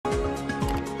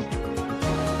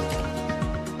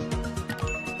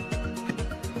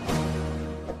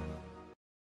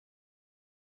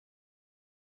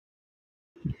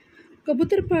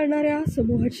कबूतर पाळणाऱ्या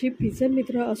समूहाची पिजन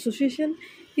मित्र असोसिएशन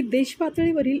ही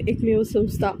देशपातळीवरील एकमेव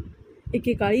संस्था.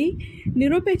 एकेकाळी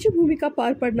निरोप्याची भूमिका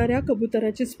पार पाडणाऱ्या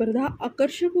कबुतराची स्पर्धा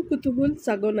आकर्षक व कुतूहल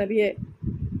जागवणारी आहे.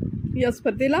 या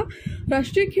स्पर्धेला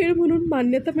राष्ट्रीय खेळ म्हणून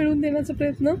मान्यता मिळवून देण्याचा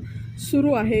प्रयत्न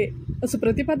सुरू आहे, असं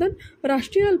प्रतिपादन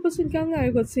राष्ट्रीय अल्पसंख्याक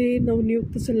आयोगाचे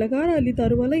नवनियुक्त सल्लागार अली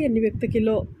दारुवाला यांनी व्यक्त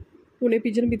केलं. पुणे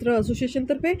पिजन मित्र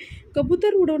असोसिएशनतर्फे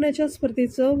कबूतर उडवण्याच्या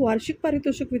स्पर्धेचं वार्षिक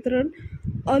पारितोषिक वितरण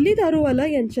अली दारुवाला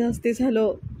यांच्या हस्ते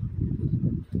झालं.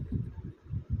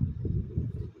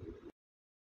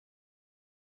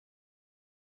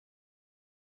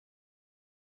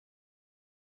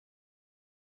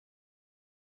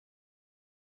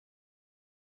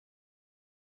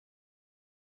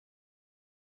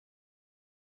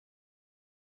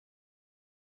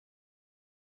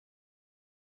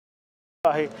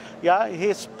 आहे या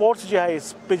हे स्पोर्ट्स जे आहे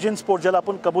पिजन स्पोर्ट ज्याला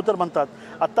आपण कबूतर म्हणतात.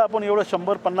 आत्ता आपण एवढं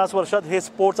 100-50 वर्षात हे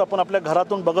स्पोर्ट्स आपण आपल्या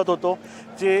घरातून बघत होतो.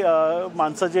 जे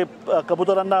माणसं जे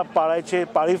कबुतरांना पाळायचे,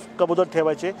 पाळीव कबूतर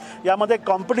ठेवायचे, यामध्ये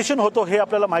कॉम्पिटिशन होतो हे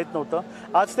आपल्याला माहीत नव्हतं.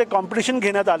 आज ते कॉम्पिटिशन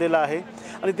घेण्यात आलेलं आहे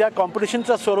आणि त्या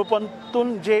कॉम्पिटिशनच्या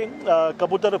स्वरूपातून जे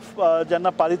कबूतर ज्यांना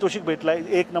पारितोषिक भेटलं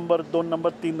आहे 1 नंबर, 2 नंबर,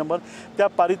 3 नंबर, त्या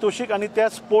पारितोषिक आणि त्या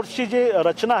स्पोर्ट्सची जे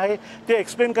रचना आहे ते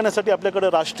एक्सप्लेन करण्यासाठी आपल्याकडे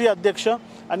राष्ट्रीय अध्यक्ष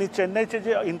आणि चेन्नईचे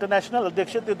जे इंटरनॅशनल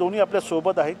अध्यक्ष ते दोन्ही आपल्या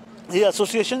सोबत आहेत. ही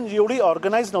असोसिएशन एवढी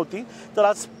ऑर्गनाईज नव्हती, तर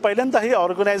आज पहिल्यांदा ही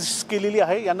ऑर्गनाईज केलेली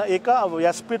आहे. यांना एका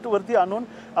व्यासपीठावरती आणून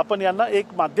आपण यांना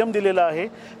एक माध्यम दिलेलं आहे,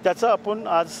 त्याचं आपण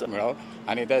आज मिळावं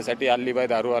आणि त्यासाठी अलीबाई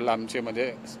दारुवाला आमचे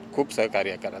म्हणजे खूप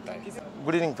सहकार्य करत आहे.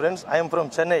 Good evening friends, I am from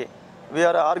Chennai. We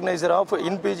are organizer of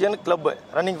In Pigeon Club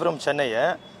running from Chennai.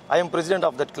 I am president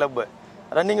of that club.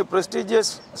 Running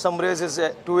prestigious some races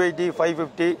 280,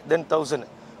 550, then 1000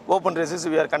 open races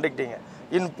we are conducting.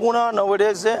 In Pune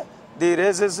nowadays the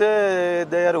races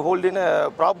they are held in a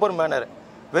proper manner.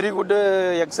 Very good,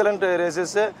 excellent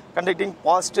races conducting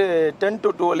past 10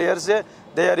 to 12 years.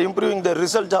 They are improving the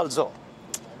result also.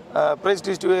 Prize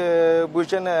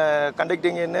distribution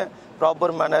conducting in a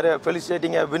proper manner,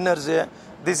 felicitating winners.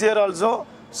 This year also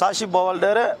Sashi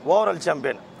Bawaldar overall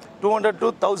champion, 200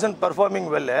 to 1000 performing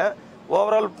well.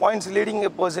 Overall points leading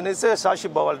person is Sashi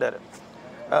Bawaldar.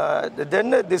 Then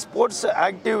the sports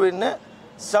active in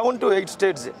 7 to 8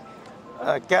 states.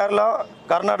 Kerala,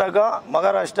 Karnataka,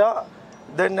 Maharashtra,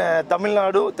 then Tamil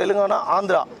Nadu, Telangana,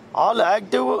 Andhra, all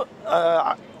active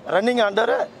running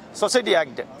under Society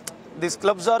Act. These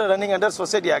clubs are running under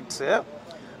Society Acts.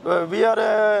 We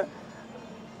are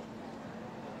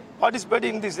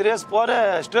participating in this race for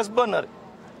a stress burner,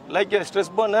 like a stress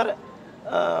burner,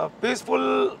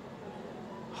 peaceful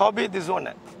hobby. This one,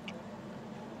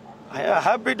 I am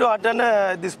happy to attend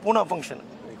this Pune function.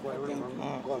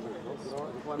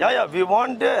 Yeah, we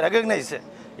want recognize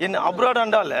in abroad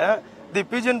and all. The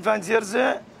pigeon fanciers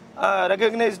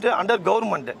recognized under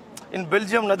government in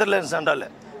Belgium, Netherlands and all.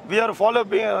 We are follow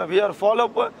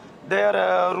up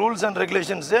their rules and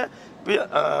regulations. We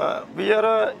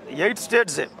are 8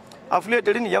 states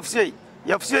affiliated in FCI.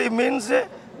 FCI means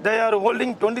they are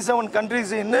holding 27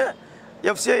 countries in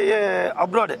FCI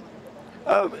abroad.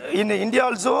 In India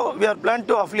also we are planned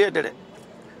to affiliate it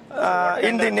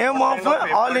in the name of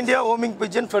All India Homing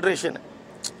Pigeon Federation.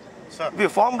 Sir, we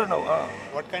formed now.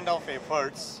 What kind of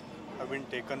efforts have been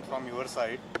taken from your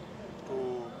side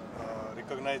to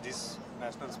recognize this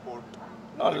national sport?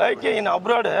 Like in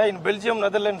abroad, in Belgium,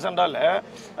 Netherlands and all,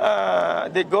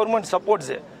 the government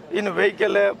supports in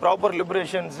vehicle proper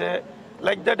liberations.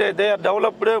 Like that they are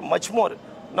developed much more.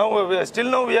 Now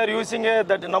still we are using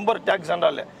that number tags and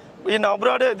all. In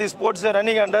abroad the sports are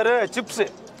running under chips,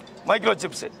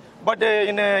 microchips. But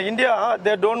in India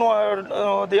they don't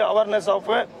know the awareness of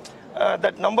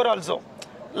that number also.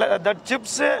 That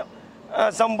chips,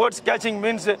 some birds catching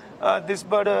means this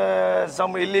bird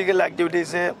some illegal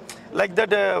activities. Like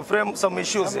that frame some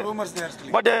issues. Some rumors they are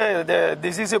still. But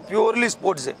this is a purely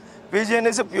sports. Pigeon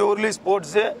is a purely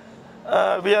sports.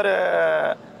 We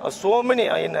are so many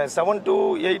in 7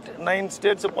 to 8, 9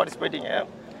 states participating.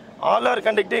 All are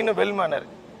conducting in a well manner.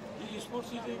 This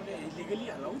sports is legally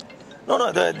allowed?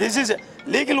 No, this is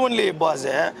legal only, boss.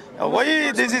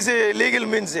 Why this is legal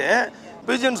means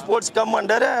pigeon sports come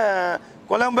under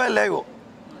Colombo,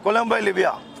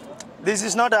 Libya. This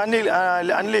is not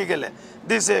unlegal.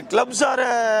 These clubs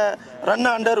are run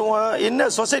under in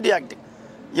Society Act.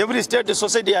 Every state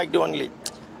Society Act only.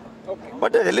 Okay.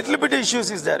 But a little bit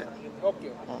issues is there.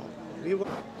 Okay.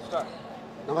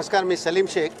 नमस्कार, मी Salim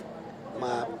Sheikh,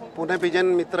 Pune pigeon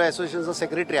मित्र असोसिएशनचा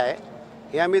secretary आहे.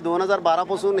 हे आम्ही 2012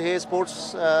 पासून हे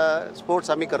sports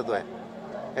आम्ही करतो आहे.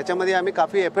 याच्यामध्ये आम्ही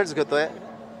काफ़ी एफर्ट्स घेतो आहे.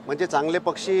 म्हणजे चांगले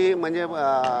पक्षी म्हणजे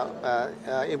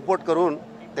इम्पोर्ट करून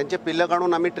त्यांचे पिल्लं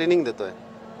काढून आम्ही ट्रेनिंग देतो आहे.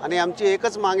 आणि आमची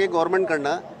एकच माग आहे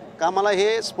गव्हर्नमेंटकडनं का आम्हाला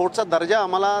हे स्पोर्ट्सचा दर्जा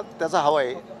आम्हाला त्याचा हवा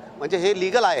आहे. म्हणजे हे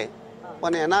लीगल आहे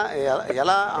पण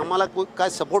याला आम्हाला काय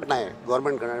सपोर्ट नाही आहे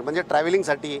गव्हर्नमेंटकडनं. म्हणजे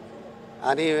ट्रॅव्हलिंगसाठी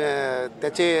आणि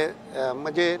त्याचे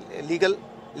म्हणजे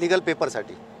लीगल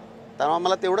पेपरसाठी. तर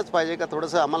आम्हाला तेवढंच पाहिजे का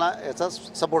थोडंसं आम्हाला याचा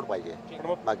सपोर्ट पाहिजे.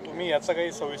 बाकी तुम्ही याचा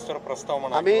काही सविस्तर प्रस्ताव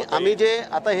म्हणा. आम्ही जे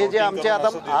आता हे जे आमचे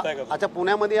आता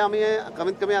पुण्यामध्ये आम्ही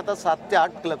कमीत कमी आता 7 ते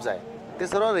 8 क्लब्स आहे. ते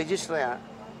सर्व रजिस्टर आहे.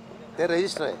 ते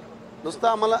रजिस्टर आहे नुसतं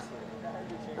आम्हाला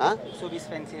हां.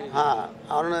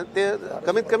 आणि ते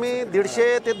कमीत कमी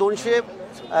 150 ते 200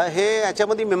 हे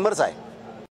याच्यामध्ये मेंबर्स आहे.